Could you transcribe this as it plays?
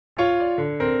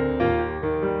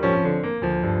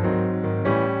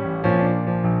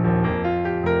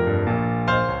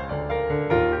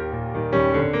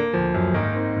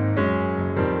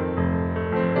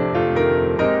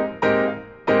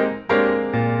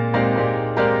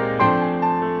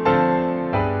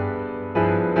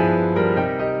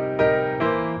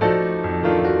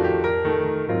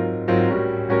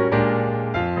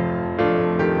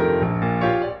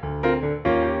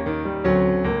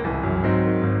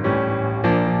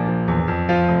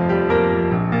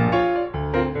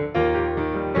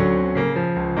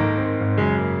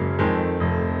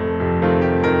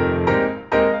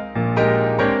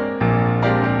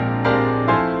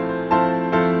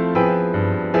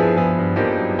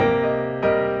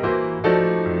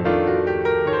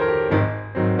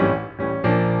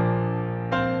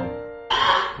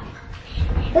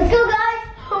Let's go, guys.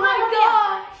 Oh my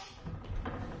gosh.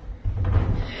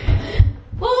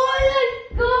 Oh,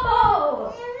 let's go.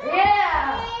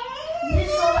 Yeah.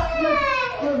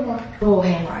 Oh,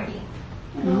 handwriting.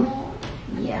 No?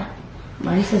 Yeah.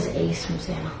 Mine says Ace from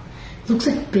Santa. It looks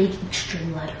like big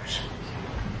extreme letters.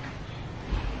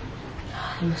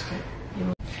 He must get.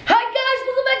 Hi guys,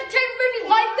 welcome back to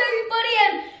TigerFamilyLife, everybody,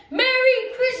 and Merry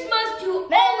Christmas to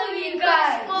all of you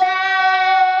guys.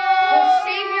 The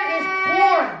Savior is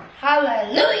born.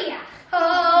 Hallelujah.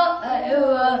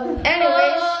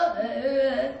 Anyways,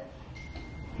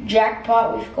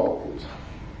 jackpot with gold.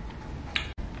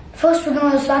 First, we're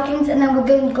going to stockings, and then we're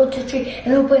going to go to the tree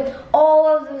and open all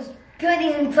of those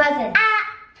goodies and presents.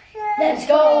 Let's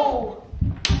go.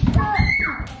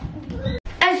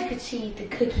 As you can see, the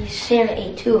cookies, Santa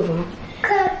ate 2 of them,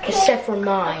 except for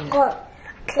mine.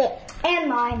 And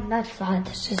mine. That's fine.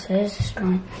 This is his. This is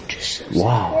mine.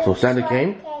 Wow. So Santa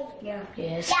came? Yeah.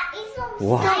 Yes.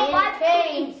 Wow. Santa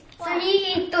came. So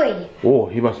he ate 3. Oh,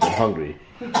 he must be hungry.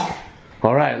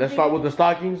 All right, let's start with the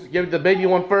stockings. Give the baby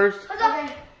one first.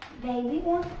 Baby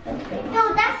one?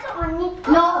 No, that's the only.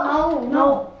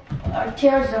 No.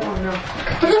 Tiara's the one, no.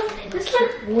 This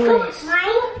one.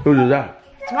 Mine? Who did that?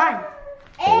 It's mine.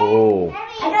 Oh.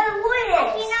 I got a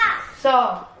wood. So,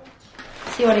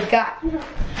 see what he got.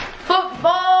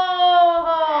 Football!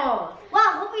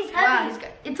 Wow, hope he's heavy. Wow,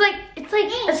 it's like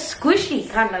a squishy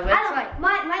kind of. It's like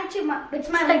Mine too. It's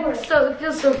my like so it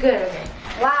feels so good. Okay.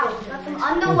 Wow, got some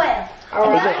underwear. Is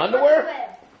it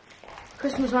underwear?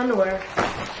 Christmas underwear.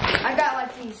 I got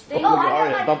like these things. Look at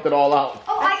Aria, dumped it all out.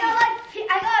 Oh, I got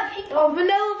a pink. Oh,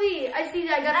 Vanellope! I see.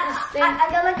 I got this thing. I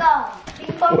got like a pink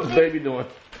What's pumpkin. baby doing?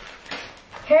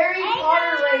 Harry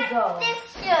Potter Lego. This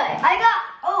shirt. I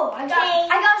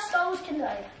got Star Wars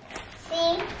tonight.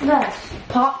 See? Nice.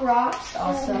 Pop rocks.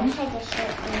 Awesome. I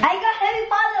got Harry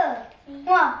Potter.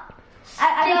 What? I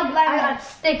got black. I got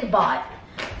Stickbot.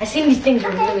 I seen these things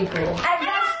are really cool. I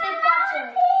got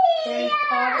Harry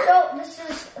Potter. So this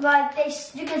is like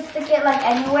you can stick it like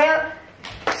anywhere.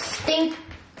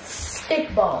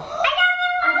 Stickball. I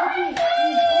got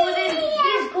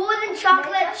these golden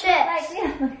chocolate chips.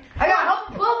 I got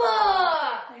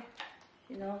Bubba.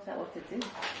 You know, is that what to do?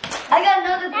 I got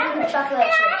another golden chocolate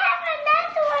chip.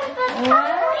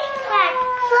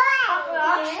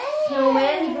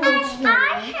 Snowman. You can make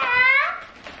snowman.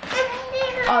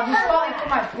 Oh, this is probably for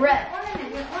my breath.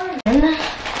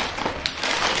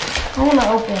 I want to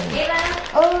open.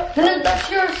 Oh,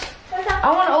 that's yours.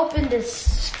 I want to open this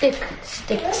sticks.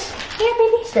 Here,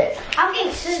 baby. Stick. I'm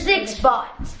getting Stick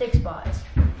spots.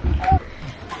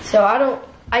 So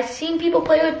I've seen people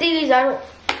play with these. I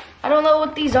don't know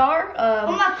what these are.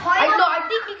 I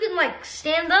think you can like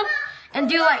stand up and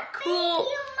do like cool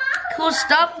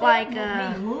stuff like Make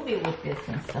a movie with this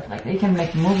and stuff like that. You can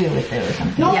make a movie with it or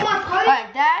something. No, yeah, my card.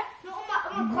 like that. No,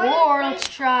 my Or let's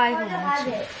try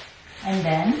this. And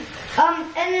then?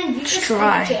 And then you just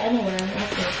try. stick it anywhere.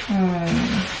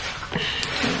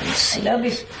 Let's see. That'll be.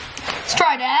 Let's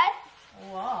try that.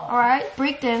 Wow. All right,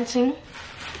 breakdancing.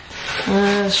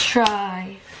 Let's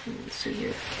try. Let's see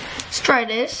here. Let's try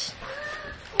this.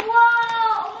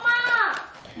 Whoa,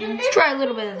 Mom! Let's try a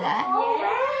little bit of that.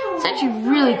 Oh, It's actually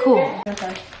really cool. Mom, I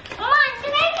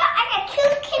got 2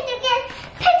 kids to get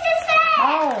pictures set.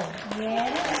 Oh,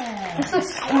 Yeah. this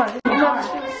looks. Come on, this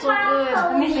looks so good.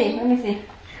 Let me see.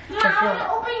 Mom, I'm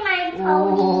open my pony.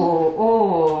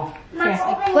 Oh. Mom, Yes,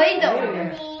 open Play-Doh. my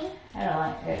pony. I don't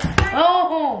like it.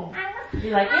 Oh, Do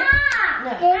you like it?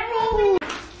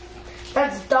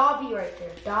 that's Dobby right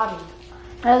there. Dobby.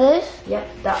 That is? Yep.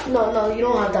 No, you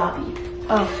don't have Dobby.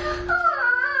 Oh.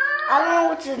 I don't know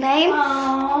what's his name,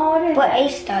 Oh, but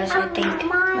Ace does, I think.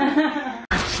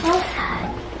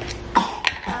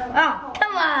 Oh,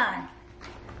 come on.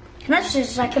 That's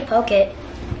just, I can poke it.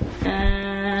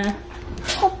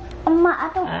 I'm Mama,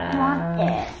 I don't want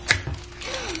it.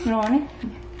 You want it?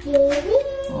 Baby?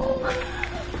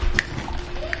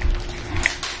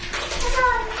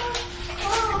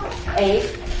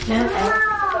 Eight. No.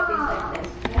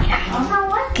 Mama,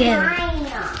 what's Good. mine?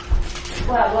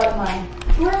 What mine?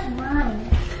 What's mine?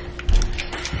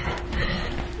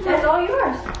 That's all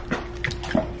yours.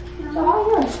 It's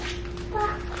all yours.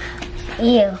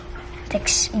 Ew.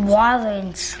 It's water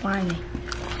and slimy.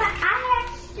 But I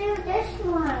have to do this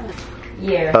one.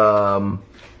 Yeah.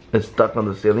 It's stuck on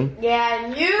the ceiling. Yeah,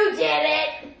 you did it.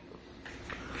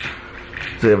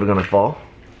 Is it ever gonna fall?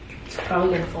 It's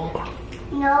probably gonna fall.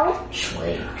 No. Just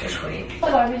wait.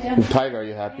 Tiger, are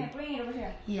you happy? Bring it over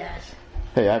here. Yes.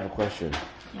 Hey, I have a question.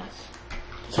 Yes.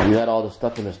 So you had all the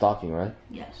stuff in the stocking, right?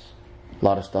 Yes. A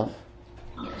lot of stuff.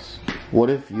 Yes. What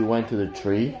if you went to the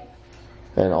tree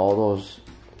and all those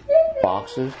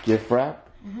boxes, gift wrap,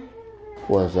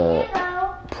 was a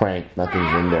prank?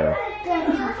 Nothing's in there.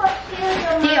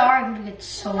 They are gonna get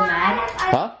so mad.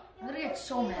 Huh? I'm gonna get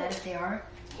so mad if they are.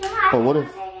 But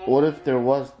what if there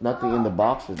was nothing in the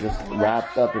boxes, just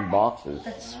wrapped up in boxes?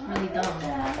 That's really dumb.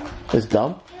 It's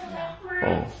dumb?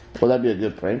 Oh. Will that be a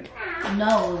good prank?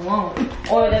 No, it won't.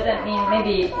 Or does that mean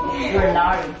maybe you're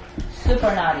naughty?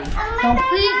 Super naughty. No,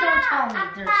 please don't tell me.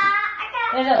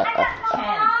 There's a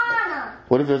chance.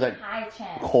 What if there's like High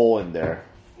chance. coal in there?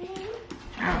 Maybe.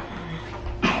 Oh.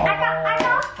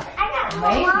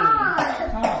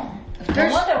 No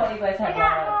wonder why you guys have a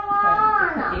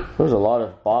lot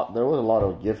of There was a lot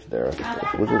of gifts there,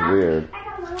 which is weird.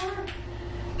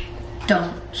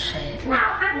 Don't say it.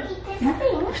 Now I'm eat this thing.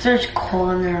 If there's coal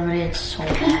in there already, it's so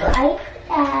bad.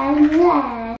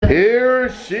 Here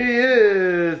she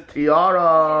is,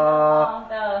 Tiara.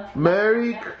 the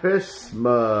Merry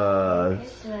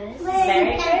Christmas.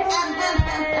 Merry Christmas.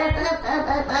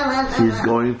 She's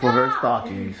going for her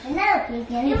stockings. Everybody has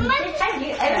it. Even Ace has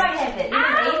it. Ace is a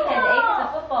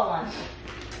football one.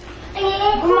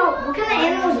 Mom, what kind of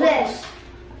animal is this?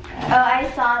 Oh,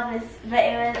 I saw this, but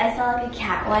I saw like a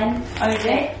cat one. Oh, you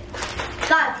did?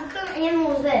 Guys, what kind of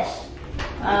animal is this?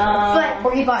 Um,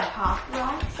 Porcupine. Huh? I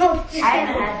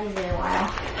haven't had these in a while.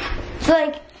 It's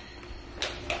like,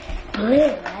 Blue, I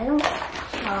don't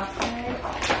chocolate.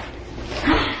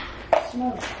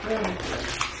 Smells good.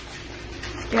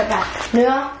 Get back.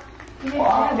 yeah.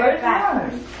 where's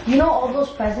yours? You know all those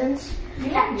presents? You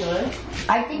have yours.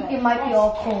 I think it might be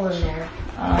all coal in there.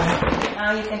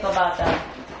 Now you think about that.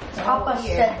 Papa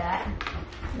said that.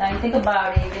 Now you think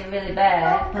about it, it's really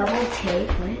bad. Bubble tape,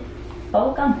 what?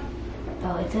 Bubble gum.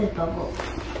 Oh, it says bubble.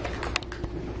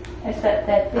 It's that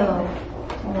thing. Oh.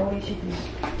 What you should do?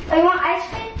 Oh, you want ice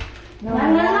cream? No.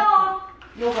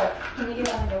 Yogurt. Can you give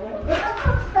us yogurt?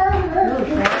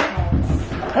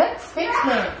 What?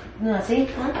 Sticksman. No, see?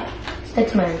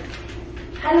 Sticksman.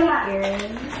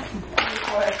 Earrings.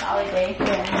 For a holiday.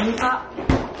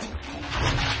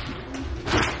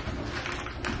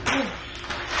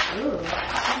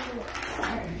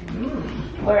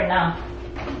 Wear it now.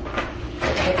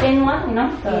 The thin one, you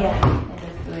know? So Yeah. you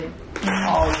just do it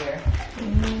all year.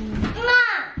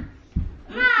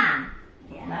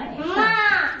 Nice.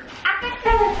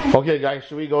 Okay, guys,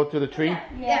 should we go to the tree?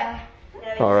 Yeah.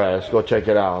 All right, let's go check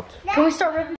it out. Can we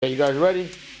start ripping? Are you guys ready?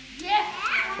 Yeah.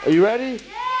 Are you ready?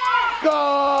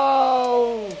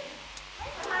 Go!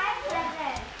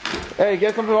 Hey,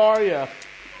 get some for Aria.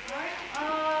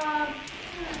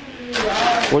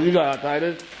 What do you got,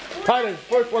 Titus? Titus,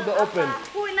 first one to open.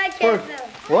 First.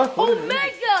 What? What is it?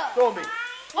 Omega! Show me.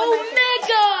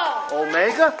 Omega!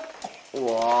 Omega?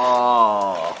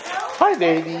 Wow. Hi,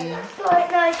 baby.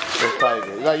 It's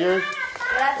Tiger. Is that yours?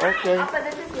 Okay.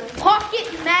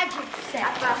 Pocket magic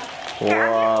set.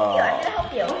 Wow.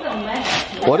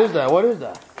 What is that? What is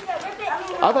that?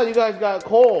 I thought you guys got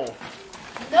coal.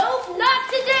 Nope, not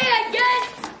today, I guess.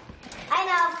 I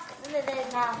know. This is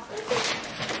it now.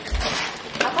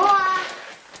 Come on.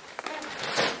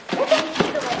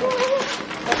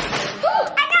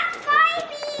 I got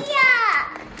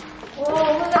I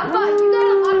got a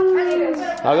lot of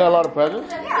presents. I got a lot of presents?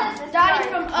 Daddy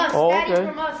from us. Oh, Daddy okay.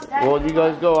 from us. Well, you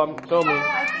guys go. Tell me.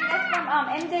 I think that's from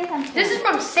MJ something. This is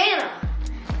from Santa.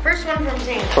 First one from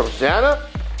Santa. From Santa?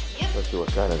 Let's see what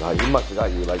Santa got. He must have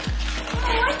got you like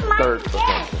third or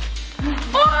something.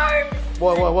 Arms!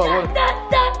 What? Da,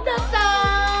 da, da, da.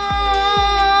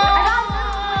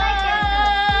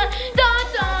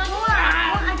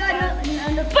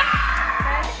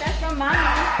 That's from Mama.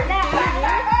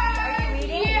 Are you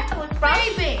reading? Who's from?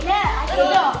 Baby!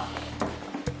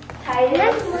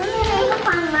 Titus.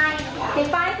 They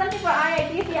find something for Aria.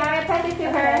 Do you see Aria? Pass it to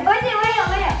her.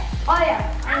 Oh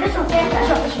yeah. This one's Santa.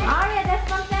 Aria, that's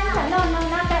from Santa. No,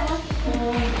 not that one.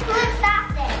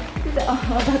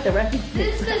 about the rest?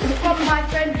 This is from my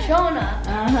friend Jonah.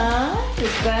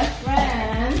 His best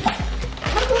friend.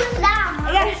 Who's that?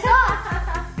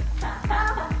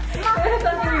 There's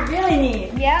something you really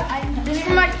need. Yep. This is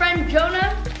from my friend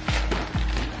Jonah.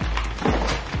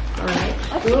 Alright.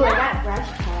 Ooh, I got brush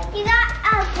tag. You got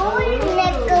a golden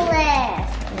necklace.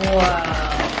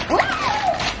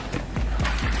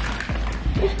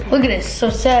 Look at this. So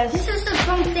it says, This is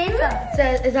from Santa.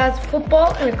 it has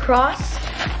football and a cross.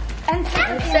 And It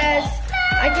says,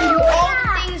 I can do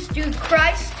all things through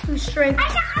Christ who strengthens I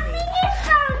got a me. mini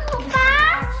song, Papa.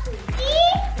 See?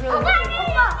 Papa,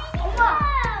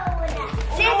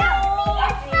 Santa,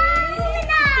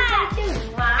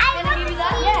 I want to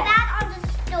see that on the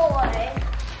store.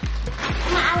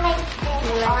 I like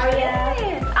this.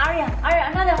 Aria,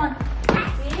 another one.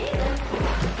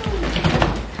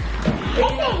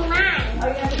 This is mine. Are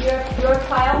you gonna put your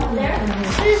pile there?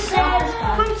 This says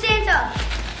from Santa.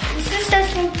 This says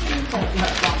from Santa.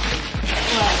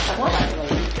 What?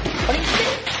 What did you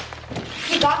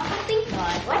say? You got something?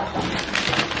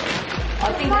 I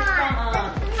think that's from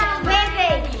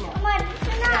Baby, come on, this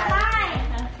is not mine.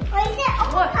 What is it?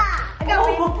 Opa. I got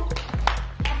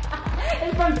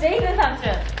It's from Jason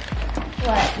Thompson.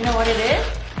 What? You know what it is?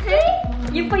 See?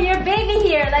 You put your baby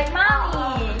here, like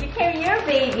mommy. You carry your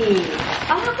baby.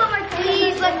 I'm gonna put my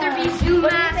please let there be Zoom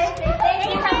mask. I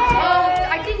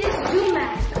think this is Zoom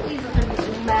mask. Please let there be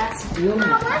Zoom mask.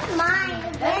 How was mine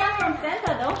That's not again? from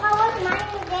Santa though. How was mine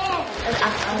again?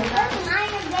 How was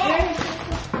mine again?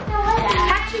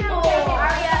 Hatchable.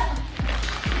 Aria.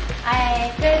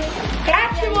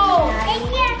 Hatchable.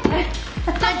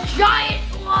 The giant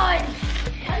one.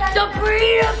 The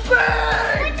breeder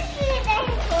bird.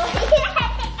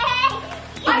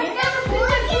 I've never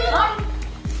been to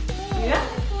Yeah?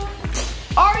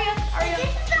 Aria.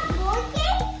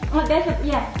 Oh, that's a,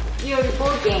 yeah. Your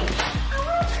board game.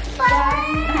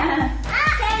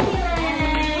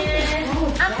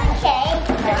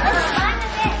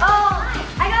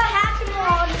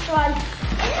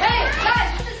 Hey,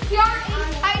 guys, this is Tiara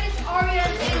and Titus, Aria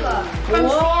and Ayla. From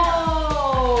Santa.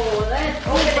 Whoa! Let's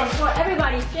open it for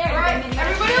everybody. Share. Alright,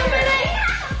 everybody open it.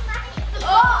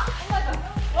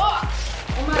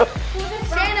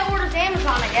 Santa orders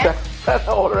Amazon, I guess. That's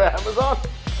an order Amazon.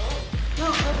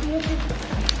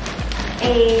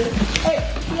 Hey,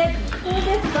 let's do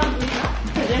this from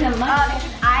there's a money.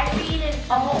 Irene is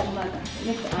Oh, my God.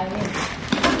 Mr. Irene.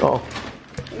 Oh.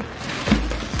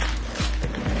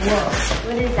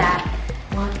 What is that?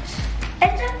 What?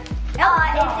 It's a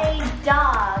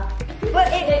dog. But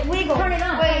it wiggles. Turn it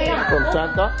on. Wait. Turn it on. From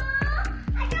Santa?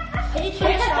 Can you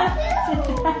turn it on?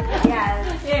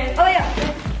 Yes. Yes. Oh yeah.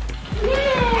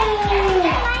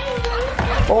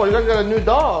 Oh, you guys got a new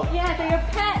dog. Yeah, so you're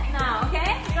pet now,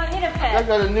 okay? You don't need a You guys pet.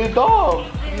 got a new dog.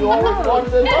 You always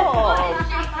wanted a dog.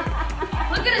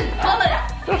 Look at his bullet.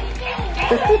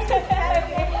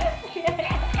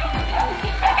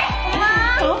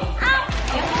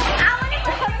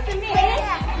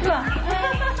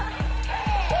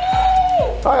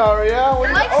 Hi, Aria. What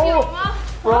is Likes you, Mom.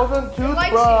 frozen Likes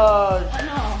toothbrush.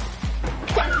 No.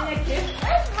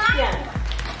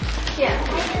 Yeah.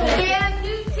 Cam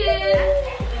Newton.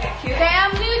 Cam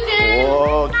Newton.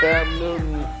 Whoa, Cam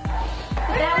Newton.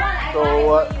 That one I So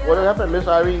what happened? Miss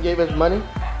Irene gave us money?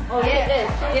 Oh, yeah.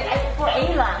 This. It's for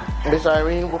Ayla. Miss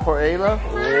Irene for Ayla?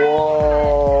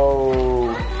 Whoa.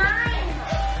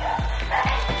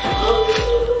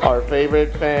 Our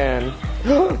favorite fan.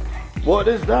 What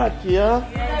is that, Tia?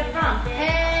 Where's it from?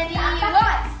 Penny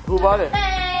White. Who bought it?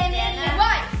 Penny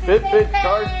White. Fitbit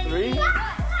Charge 3?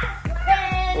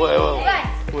 Wait.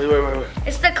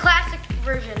 It's the classic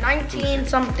version, 19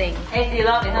 something. Hey, you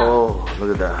love it, huh? Oh,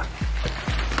 look at that.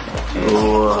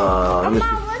 Wow. Let me see.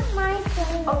 What's my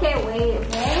thing? Okay, wait,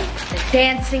 okay?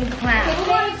 Dancing clown.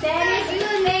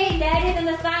 Daddy's on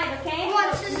the side, okay? Come on,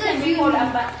 this is Can a we hold view.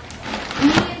 up, but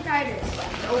Me and Titus.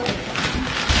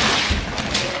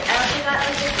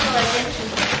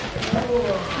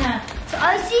 It's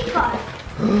icy car.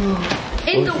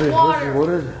 In the water. What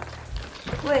is it?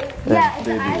 Wait, That's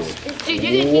yeah, baby. it's ice. Dude, you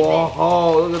can keep it.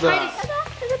 Whoa, look at that.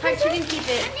 Titus, you can keep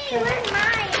it. Where's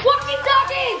mine?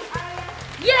 Walkie-talkies!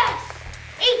 Yes!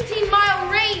 18-mile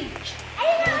range. I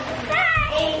didn't know what to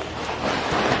say.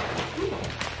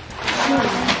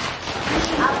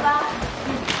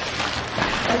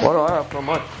 Why do I have so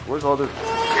much? Where's all this? I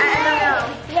don't know.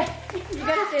 you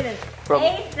gotta say this. From,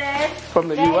 says from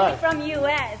the Daddy U.S. from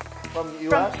U.S. From the From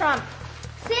U.S.? Trump.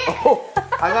 Oh,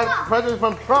 I got presents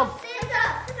from Trump.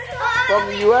 From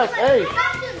the USA. I got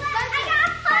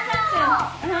puzzle.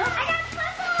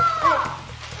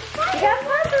 You got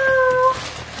puzzle.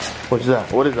 What's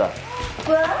that? What is that?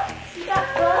 Books? You got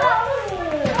books?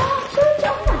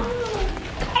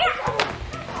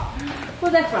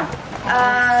 Who's that from?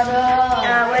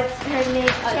 What's her name?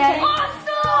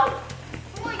 Awesome!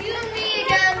 Well, you and me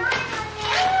again.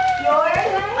 Yours?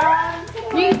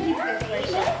 You can keep this right.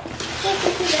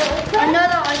 No,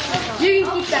 you can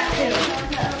keep that too.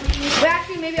 But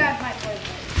actually, maybe I might play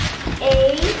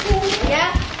it. Yeah?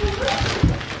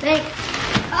 Thanks.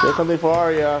 Here's something for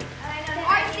Aria. I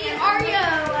see Aria.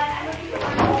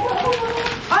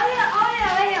 Aria,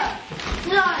 right here.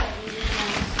 No.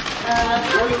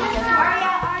 Aria.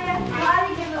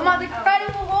 Come on, the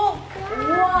Incredible Hulk.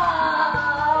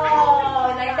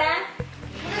 Whoa! Like that?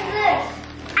 What is this?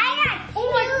 Oh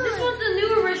my, this one's the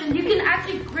newer version. You can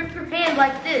actually grip your hand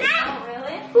like this. Oh,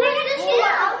 really?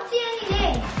 I don't see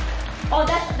anything. Oh,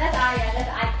 that's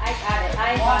Aria. I got it.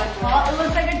 I got it. Oh, it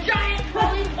looks like a giant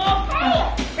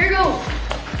lollipop. Here you go.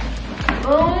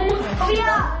 Boom.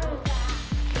 Yeah.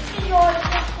 This is yours.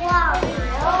 Wow.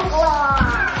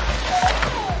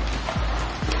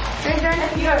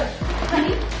 That's yours.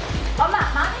 Mama,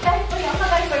 mommy got it for you. Mama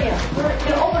got it for you.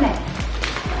 You open it.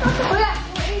 Oh yeah,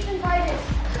 we're Asian Titus.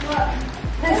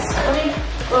 This.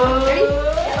 Ready? I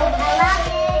love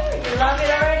it. You love it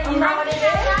already? You know what it is?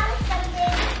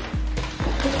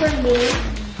 It's for me.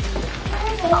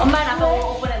 Mama and Papa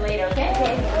will open it later, okay?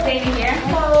 Stay in here.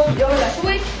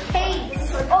 Switch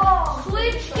case. Oh,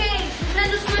 switch case.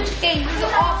 Nintendo Switch case. This is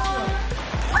awesome.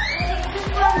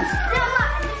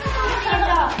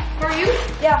 For you?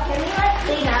 Yeah, can we like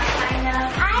clean up kind of?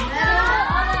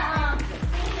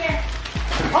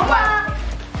 Oh wow.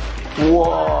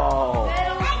 Whoa.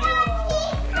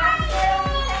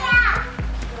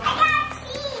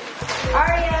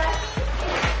 Aria.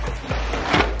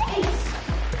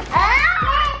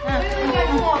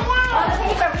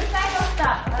 Recycle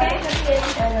stuff, okay?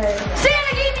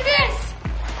 Santa gave me this.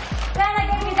 Santa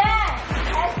gave me that.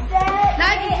 Now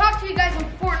I can talk to you guys on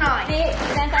Fortnite. See,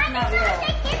 Santa's not real.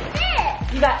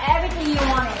 You got everything you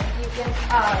wanted.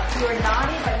 You were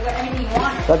naughty, but you got everything you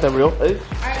wanted. That's a real face?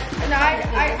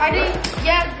 I didn't.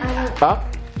 Yeah. Huh?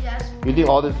 Yes. You think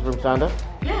all this is from Santa?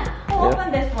 Yeah. Who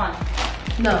opened this one?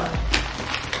 No.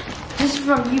 This is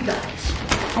from you guys.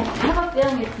 I have a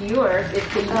feeling it's yours.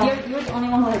 You're the only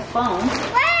one who has phones.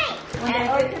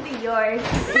 Or it could be yours.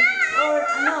 Or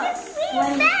no,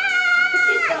 when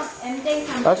MJ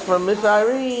comes. That's from Miss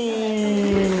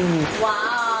Irene.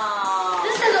 Wow.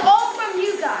 This is all from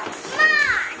you guys.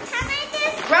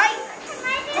 Right?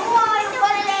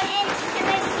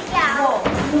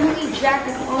 Holy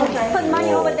jacket. Oh, Put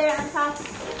money over there on top.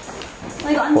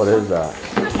 Like on What is that?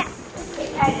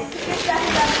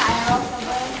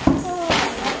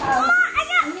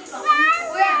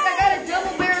 I got a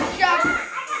double barrel shotgun.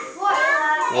 What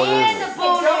is And it? a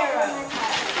bow and arrow.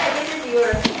 This is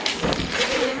yours.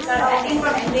 I think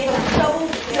from MJ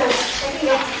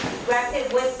grabbed it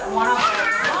with one of her.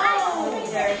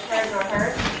 Either hers or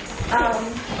hers.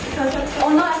 Oh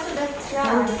no, actually that's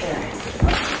Tiara.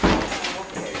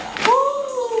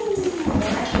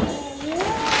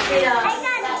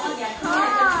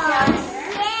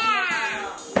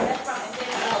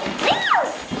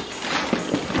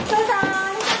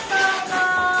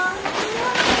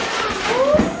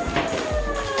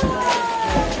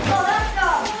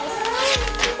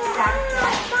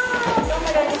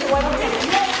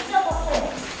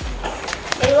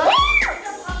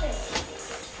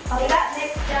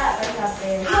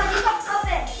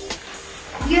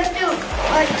 You have to,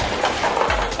 like,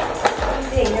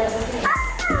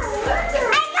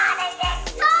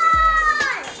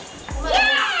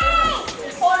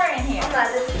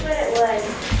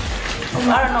 I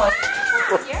don't know.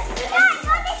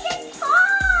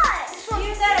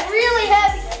 really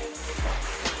heavy.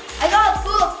 I got a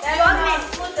book. Mama,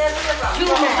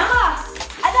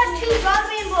 I got 2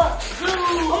 Godman books.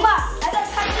 Mama, I got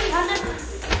Titus Tiger.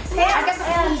 I got the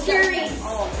whole series.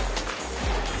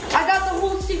 I got the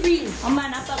whole series. Mama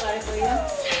and Papa got it for you.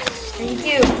 Thank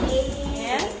you.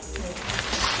 Yeah.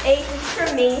 8 is for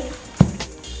me.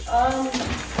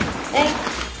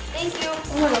 Thank you.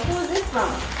 Who is this from?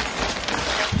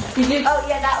 Did you? Oh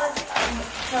yeah, that was from.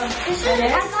 I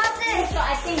got this. So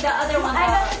I think the other one. I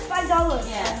got this $5.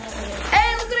 Yeah.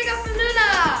 Hey, look what I got from Luna.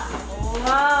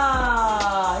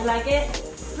 Wow. You like it?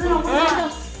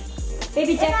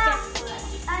 Baby Jack.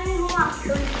 I want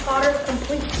Harry Potter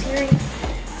complete series.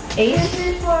 This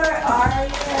is for Aria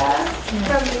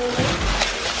from me.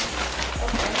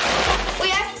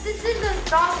 Wait, actually, this isn't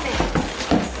Dogman.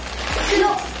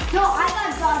 No, I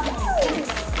got Dogman.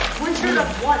 Wizard of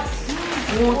Once.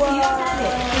 You don't have it.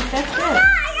 That's good. I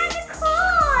got the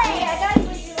coin. Hey, I got it.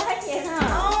 You like it,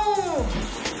 huh? Oh.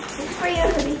 This is for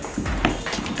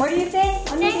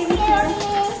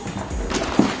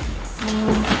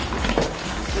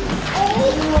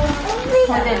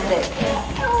What is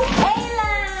it?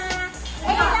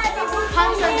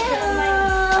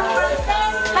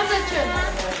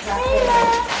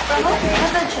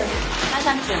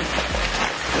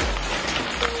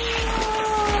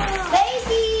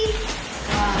 Baby.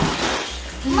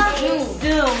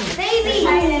 Doom. Baby.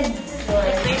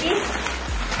 Baby?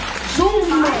 Zoom.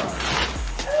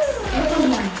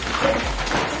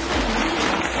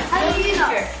 How do you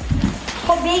know?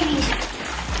 For babies.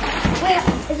 Wait,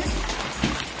 is this?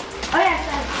 Oh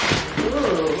yeah,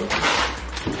 Ooh.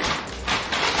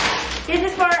 This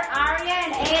is for Aria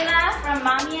and Ayla from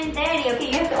Mommy and Daddy. Okay,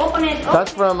 you have to open it.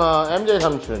 That's from MJ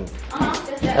Hamchun.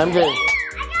 MJ.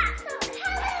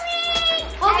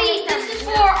 Mommy, this is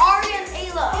for Aria and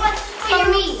Ayla.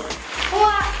 From me.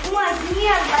 Give me a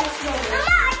light Mama, I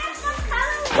got some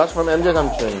colors. That's from MJ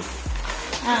Hamchun.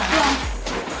 Can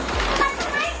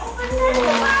I open this?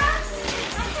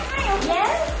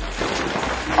 Yes?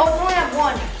 Oh, we only have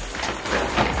one.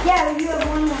 Yeah, you have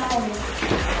one now.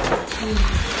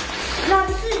 No,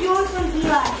 this is yours from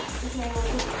Eli.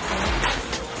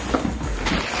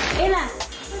 Ayla,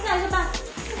 what's that? What's that?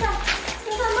 What's that?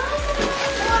 Mama.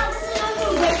 This is yours from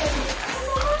Jacob.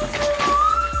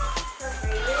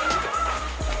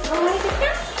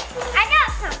 I got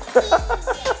some.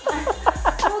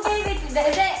 Who gave it to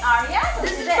Is it Aria?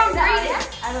 This is from Aria.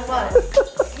 I don't know.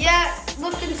 Yeah,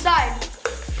 look inside.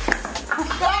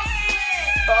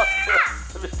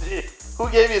 Let me see. Who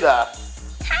gave you that?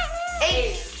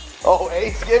 Ace. Oh,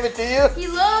 Ace gave it to you? He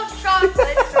loves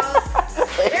chocolate, so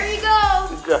there you go.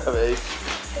 Good job, Ace.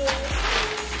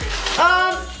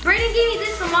 Brandon gave me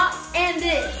this a lot and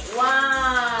this.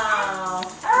 Wow.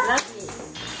 Lucky.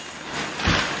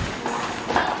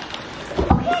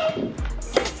 Okay.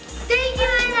 Thank you,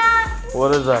 Ayla.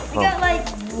 What is that I from? got like A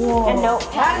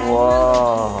notepad.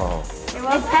 Wow. a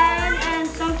pen and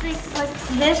something like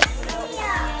this.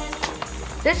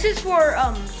 This is for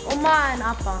Oma and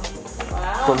Appa.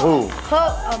 From who?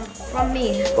 From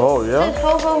me. Oh, yeah? This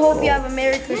hope you have a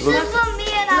Merry This Christmas. is from me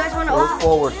and You guys wanna Look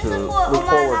forward to it. Look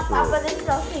forward to it. but this is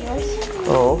also yours.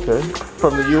 Oh, okay.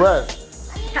 From the U.S.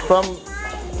 From. Here,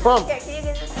 can you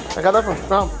get this? I got that from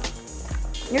Trump.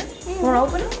 You wanna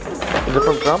open it? Is it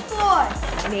from Trump?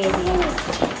 Maybe.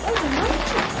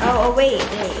 Oh, wait.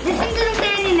 This one doesn't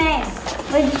say any name.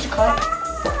 What did you call it?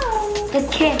 The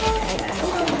Kim.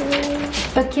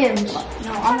 The Kims.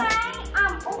 No, I'm not.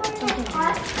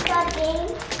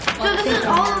 So this is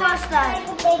all of us that.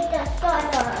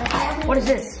 What is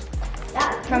this?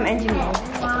 From engineering.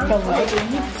 The lid.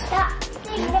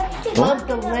 Love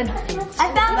the lid. I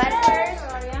found Letters.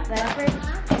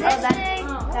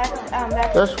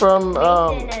 That's from,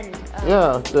 And,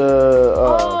 yeah, the,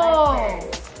 Oh.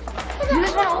 You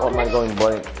guys wanna oh, open am I this? going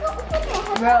blank?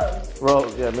 Rose.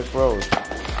 Rose, yeah, Miss Rose.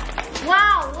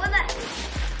 Wow, what that?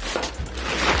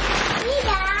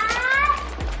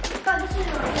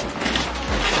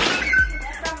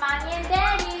 That's from Mommy and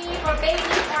Daddy. For baby,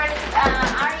 for Aria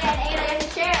and Ayla, you have to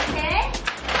share, okay?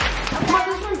 Come on,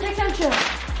 this one takes temperature.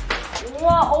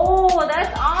 Whoa, oh,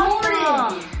 that's awesome.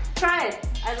 Jordan. Try it.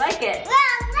 I like it.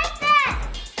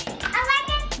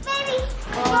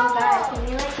 Oh, guys, can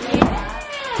you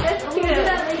Yeah, that's cute.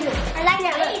 I like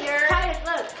it later. Titus,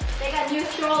 look. They got new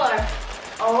stroller.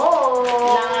 Oh.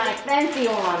 Nice. Fancy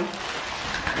one.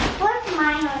 What's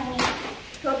mine on me?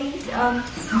 Toby's,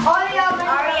 Aria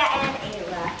and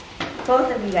Ayla.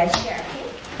 Both of you guys share, okay?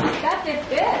 That did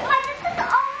good. Ma, this is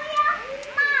Aria.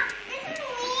 Ma, this is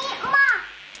me. Ma.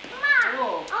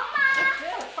 Oh. Oh, Ma.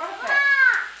 Good, perfect.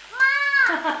 Ma.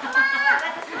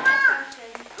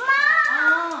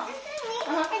 This is me.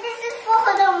 And this is for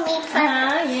the meat.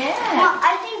 Yeah. Ma,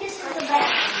 I think this is the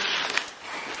best.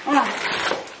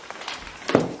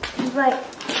 It's like,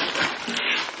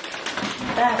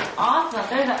 That's awesome.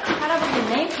 There's a kind of a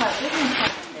name card.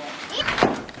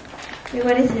 Wait,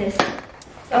 what is this?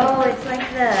 Oh, it's like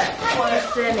the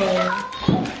what's the name?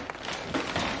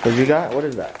 What you got? What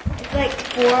is that? It's like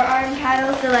forearm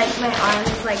paddles, so like my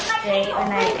arms like straight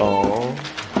when I. Oh.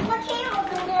 what can you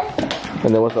open this?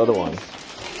 And then what's the other one?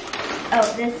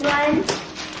 Oh, this one.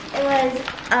 It was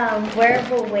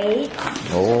wearable weights.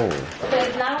 Oh. So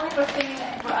it's not only for swimming,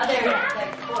 for other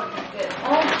like sports. It's good.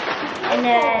 Oh. And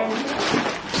then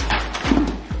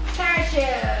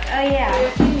parachute. Oh yeah.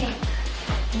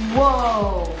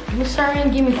 Whoa. You started to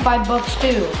give me $5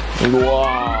 too.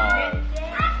 Wow.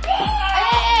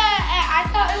 I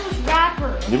thought it was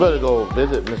rapper. You better go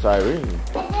visit Miss Irene.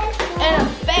 And a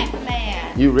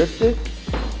Batman. You ripped it?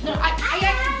 No, I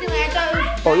accidentally, I thought it was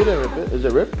Oh, you didn't rip it. Is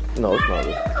it ripped? No, it's not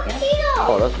ripped.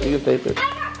 Oh, that's, you can tape it.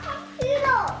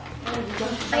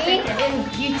 me and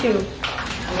YouTube.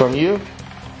 From you?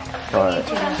 Alright,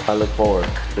 I look forward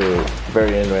to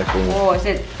very interesting Is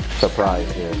it?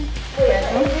 surprise here.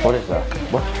 What is that?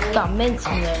 What? Got mints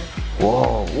in there.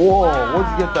 Whoa, whoa, where'd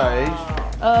you get that,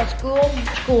 Ace?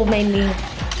 School made me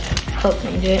cook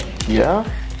me it. Yeah?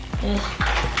 Yes.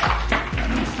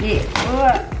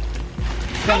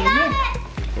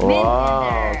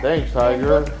 Wow, thanks,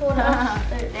 Tiger.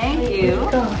 Thank you.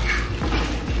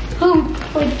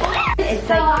 It's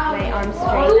like my arm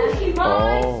straight.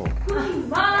 Oh.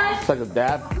 It's like a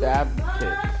dab kit.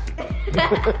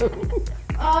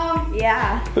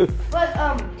 Yeah.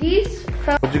 But these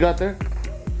What you got there?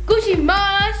 Gucci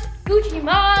Mas.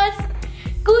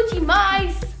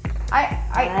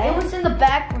 It was in the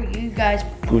back for you guys.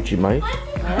 Gucci mice?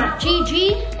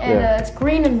 GG, and Yeah. it's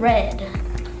green and red.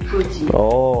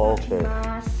 Oh, okay.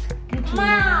 Gucci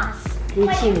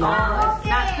Mas.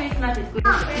 Not Christmas, it's good.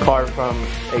 Card from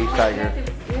Ace Tiger.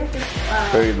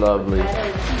 Very lovely.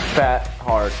 Fat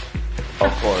heart,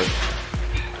 of course.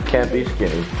 Can't be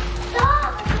skinny.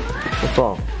 What's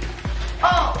wrong?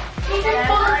 Oh, he just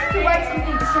told us to write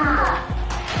something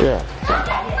simple. Yeah.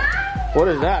 What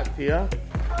is that, Tia?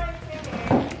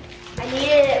 I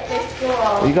needed it for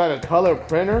school. You got a color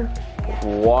printer?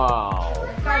 Wow.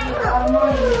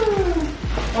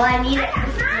 Well, I need it for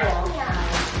school.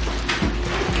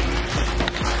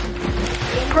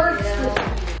 First,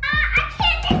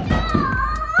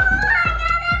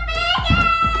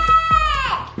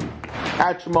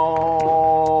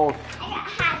 Hatchimals.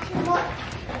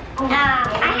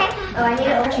 I need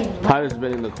it open. Titus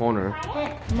been in the corner.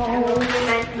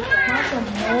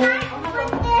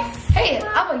 hey,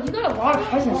 Abba, you got a lot of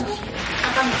presents this year.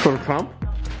 From Trump?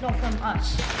 No, from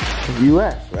us.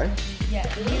 U.S., right? Yeah,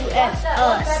 U.S.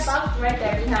 us. box right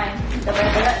there behind the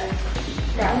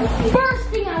First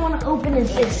thing I want to open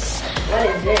is this. What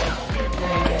is this?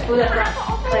 Who's that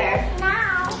from? Claire.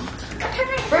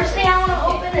 First thing I want to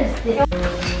open is this.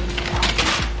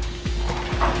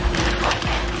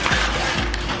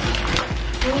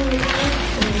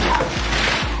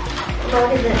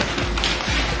 What is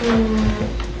this?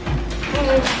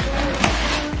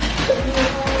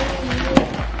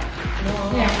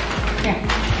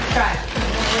 Try.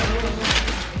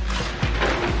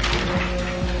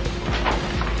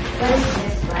 What is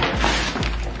this one?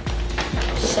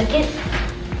 Second,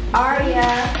 Aria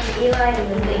and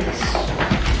Ayla Links.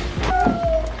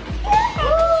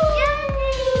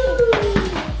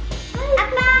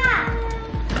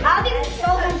 All these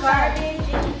sold garbage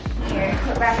here.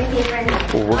 Put wrapping paper in.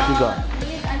 Well, what you got?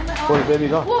 Where did baby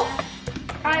go? well,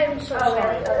 I am so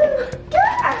sorry.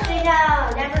 Actually, no,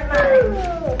 never mind.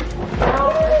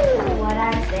 Don't listen to what I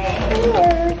say.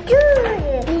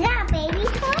 Is that a baby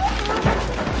toy?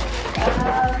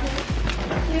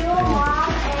 To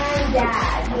mom and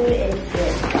dad. Who is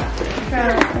this?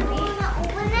 From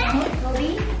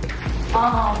Toby?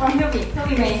 From Toby.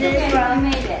 Toby made it. Toby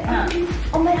made it.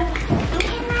 Oh my god.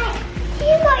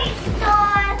 You guys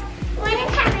saw when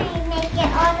it's time I make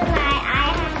it all the night, I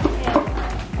have to.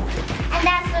 And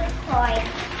that's the toy.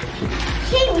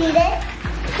 Can you read it?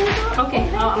 Okay,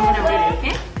 I'm gonna read it,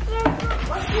 okay?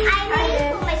 I read it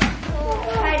for my school.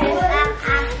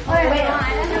 Wait, Wait, I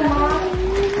don't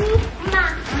know.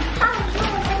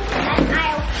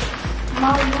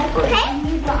 Mom, how do you open it? Okay?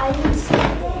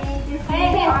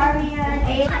 Hey, Aria and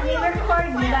Ayla. Have you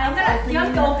recorded you guys? you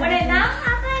have to open it now?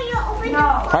 How about you open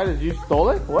it? Titus, you stole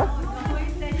it? What?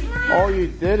 Oh, you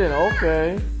didn't?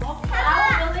 Okay.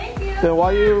 Thank you. Then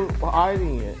why are you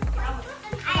hiding it?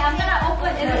 I'm gonna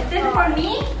open it. Is this for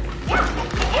me?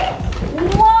 Yeah,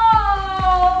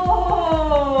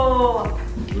 Whoa!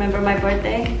 Remember my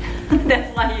birthday?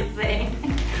 That's what he's saying.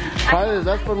 Titus,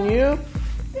 that's from you?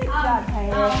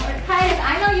 Titus,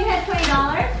 I know you had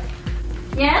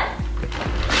 $20. Yeah?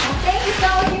 Thank you so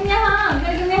much. Give me a hug.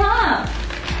 Give me a hug.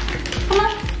 Come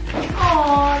on.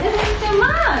 Oh, this is too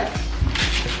much.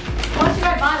 What should I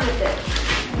buy with it?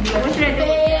 What should I do?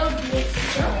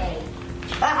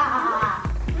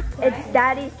 It's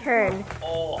Daddy's turn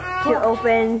to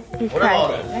open his What about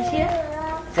present. it? Can I see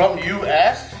it? From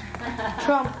U.S.?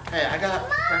 Trump. Hey, I got a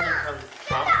present from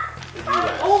Trump.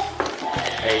 US.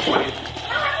 Hey, what is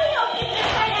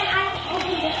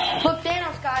Look,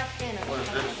 Thanos, guys, Thanos. What is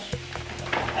this?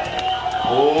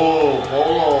 Oh,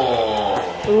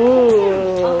 polo.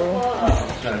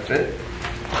 Ooh. Can it fit?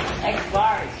 X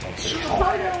bars.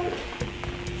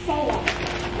 I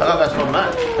thought that's from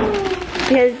Matt.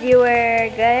 Because you were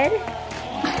good?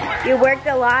 You worked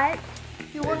a lot?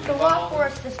 You worked a lot for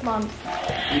us this month.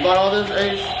 You bought all this,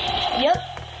 Ace? Yep.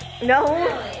 No?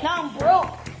 Now I'm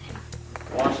broke.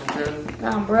 Washington?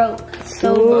 Now I'm broke.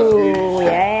 So Ooh,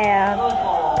 yeah.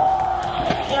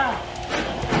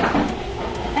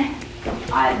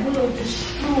 I will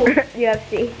destroy.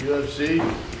 UFC. UFC?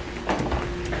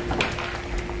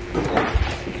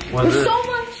 What's There's this? so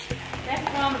much. That's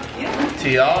from you.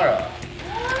 Tiara.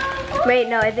 Wait,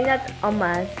 no, I think that's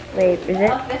Alma's. Wait, is it?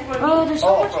 Oh, that's for me. Oh, there's so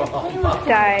Oh, much to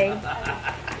play with.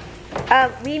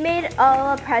 Sorry. We made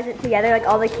all a present together, like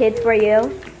all the kids for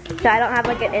you. So I don't have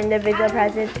like an individual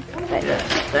present. But Yeah,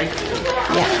 thank you.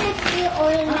 Yeah.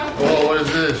 Oh, what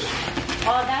is this?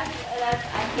 Oh, that's I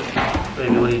think.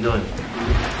 Baby, what are you doing?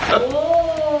 Oh.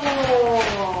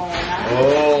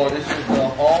 Oh, this is the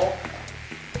hall.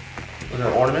 Is that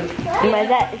an ornament? is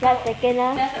that thick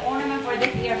enough? That's an ornament for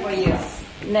this year for you.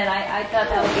 And then I thought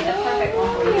that would be the perfect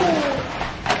one for you.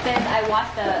 Since I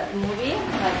watched the movie,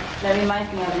 like that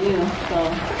reminds me of you. So.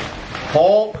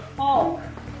 Hulk Hulk.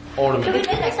 ornament.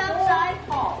 It's outside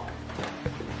Hulk.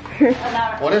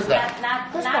 What is that?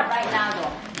 Not right now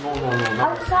though. No.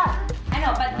 Outside. I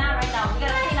know, but not right now. We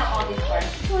gotta clean up all this first.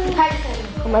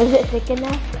 Is it thick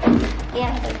enough?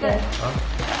 Yeah, that's good. Huh?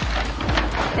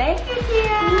 Thank you,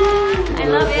 Tia. I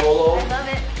love it. Polo. I love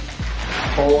it.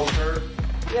 Polo shirt.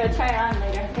 You're gonna try it on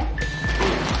later, okay?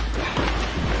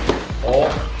 Oh.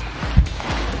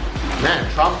 Man,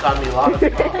 Trump got me a lot of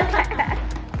stuff.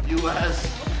 U.S.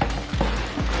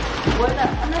 Where's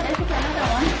another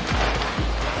one?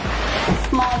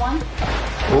 Small one.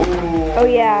 Ooh. Oh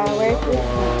yeah, where's this?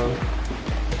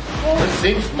 It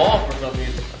seems small for some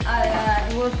reason.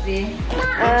 We'll see.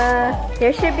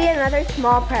 There should be another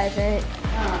small present,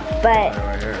 but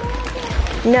Right here.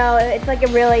 no, it's like a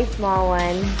really small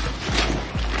one.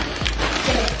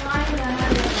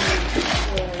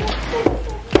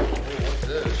 What's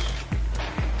this?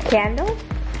 Candle?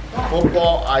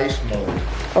 Football ice mode.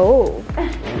 Oh.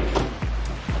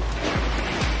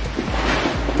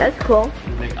 That's cool.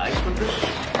 You make ice with this?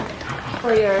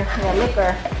 For your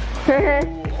liquor.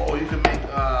 Ooh, oh, you can make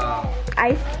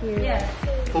Ice cube. Yes.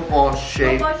 football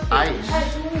shaped Football shape. ice.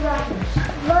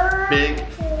 Big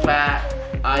fat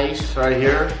ice right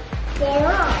here.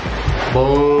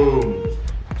 Boom.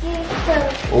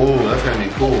 Oh, that's gonna be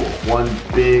cool. One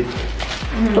big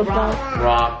Football.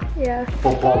 rock Yeah.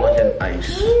 football looking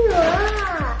ice.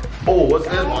 Oh, what's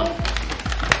this one?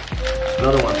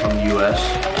 Another one from the US.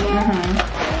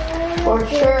 For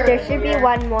sure. There should be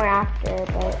one more after,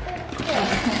 but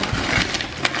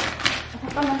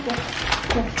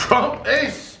Trump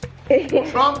Ace.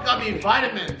 Trump got me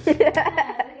vitamins.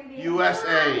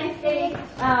 USA.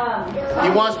 He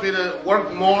wants me to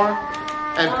work more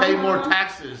and pay more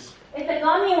taxes. It's a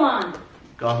gummy one.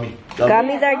 Gummy.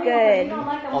 gummies are good.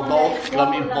 Adult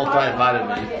gummy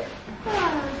multivitamin.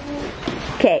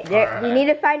 Okay, we Alright. need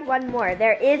to find one more.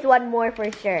 There is one more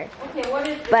for sure, Okay, what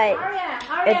is this? but Aria,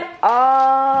 it's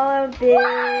all a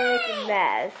big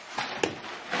mess.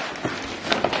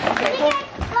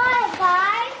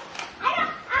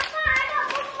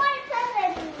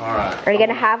 Alright. Are you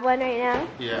gonna have one right now?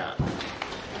 Yeah.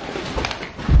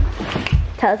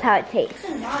 Tell us how it tastes.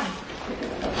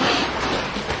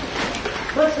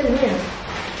 What's in here?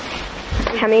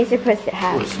 How many is you supposed to Oh,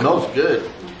 have? it smells good.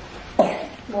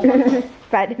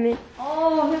 Vitamin.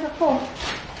 Oh, here's a full.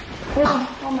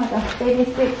 Oh my gosh,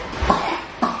 baby stick.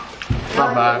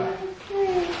 Not bad.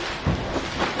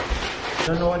 I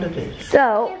don't know what it is.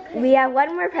 So, we have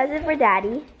one more present for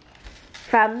Daddy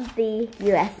from the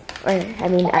US, or I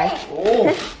mean us.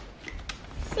 Oh.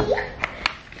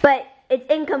 But it's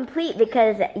incomplete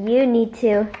because you need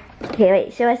to, okay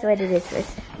wait, show us what it is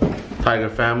first. Tiger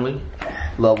family.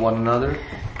 Love one another.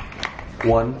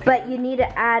 One. But you need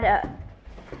to add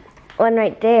one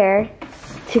right there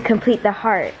to complete the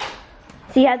heart.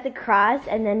 So you have the cross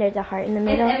and then there's a heart in the It's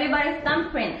middle. everybody's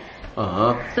thumbprint.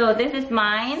 Uh-huh. So this is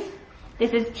mine.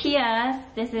 This is Tia's.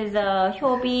 This is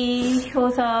Hyobi,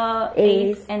 Hyosa,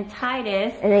 Ace, Ace. and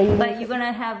Titus. And then But you're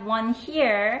gonna have one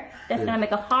here that's gonna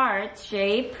make a heart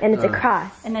shape, And it's a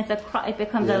cross. and it's a it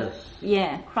becomes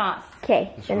Yes. a cross.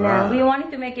 Okay, so right. now, We wanted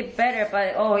to make it better,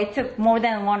 but it took more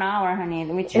than 1 hour, honey.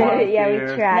 We tried. yeah, we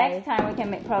Here. tried. Next time we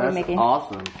can probably make it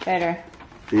awesome. better.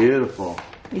 Beautiful.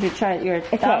 You should try your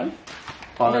Okay. thumb.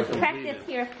 Father So practice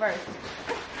here first.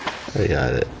 I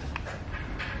got it.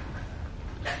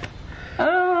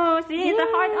 Oh, see, it's a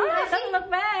heart. Oh, it doesn't look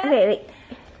bad. Okay, wait.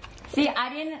 See, I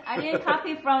didn't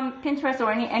copy from Pinterest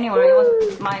or anywhere. It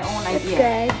was my own idea.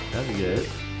 Good. That's good.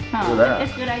 Huh. Look at that.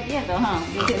 It's a good idea though, huh?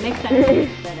 Next time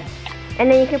it's better. And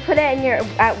then you can put it in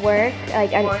at work,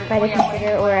 like Or- by the or, yeah,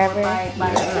 computer or wherever. By the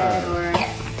bed or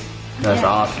That's Yeah.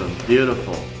 awesome.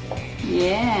 Beautiful.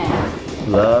 yeah.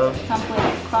 Love.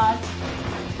 Complete cross.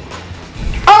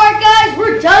 Alright guys,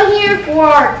 we're done here for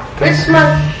our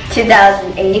Christmas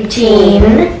 2018. I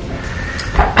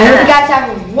hope you guys have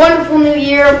a wonderful new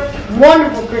year.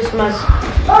 wonderful Christmas.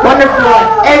 Wonderful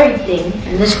at everything.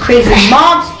 And this crazy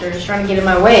monster is trying to get in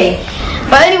my way.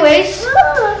 But anyways,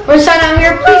 we're signing out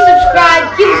here. Please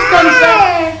subscribe. Give us a thumbs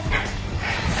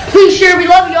up. Please share. We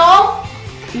love y'all.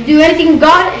 You do anything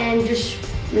God and just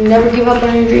never give up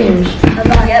on your dreams.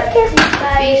 Yep.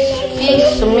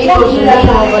 Peace. Amigos.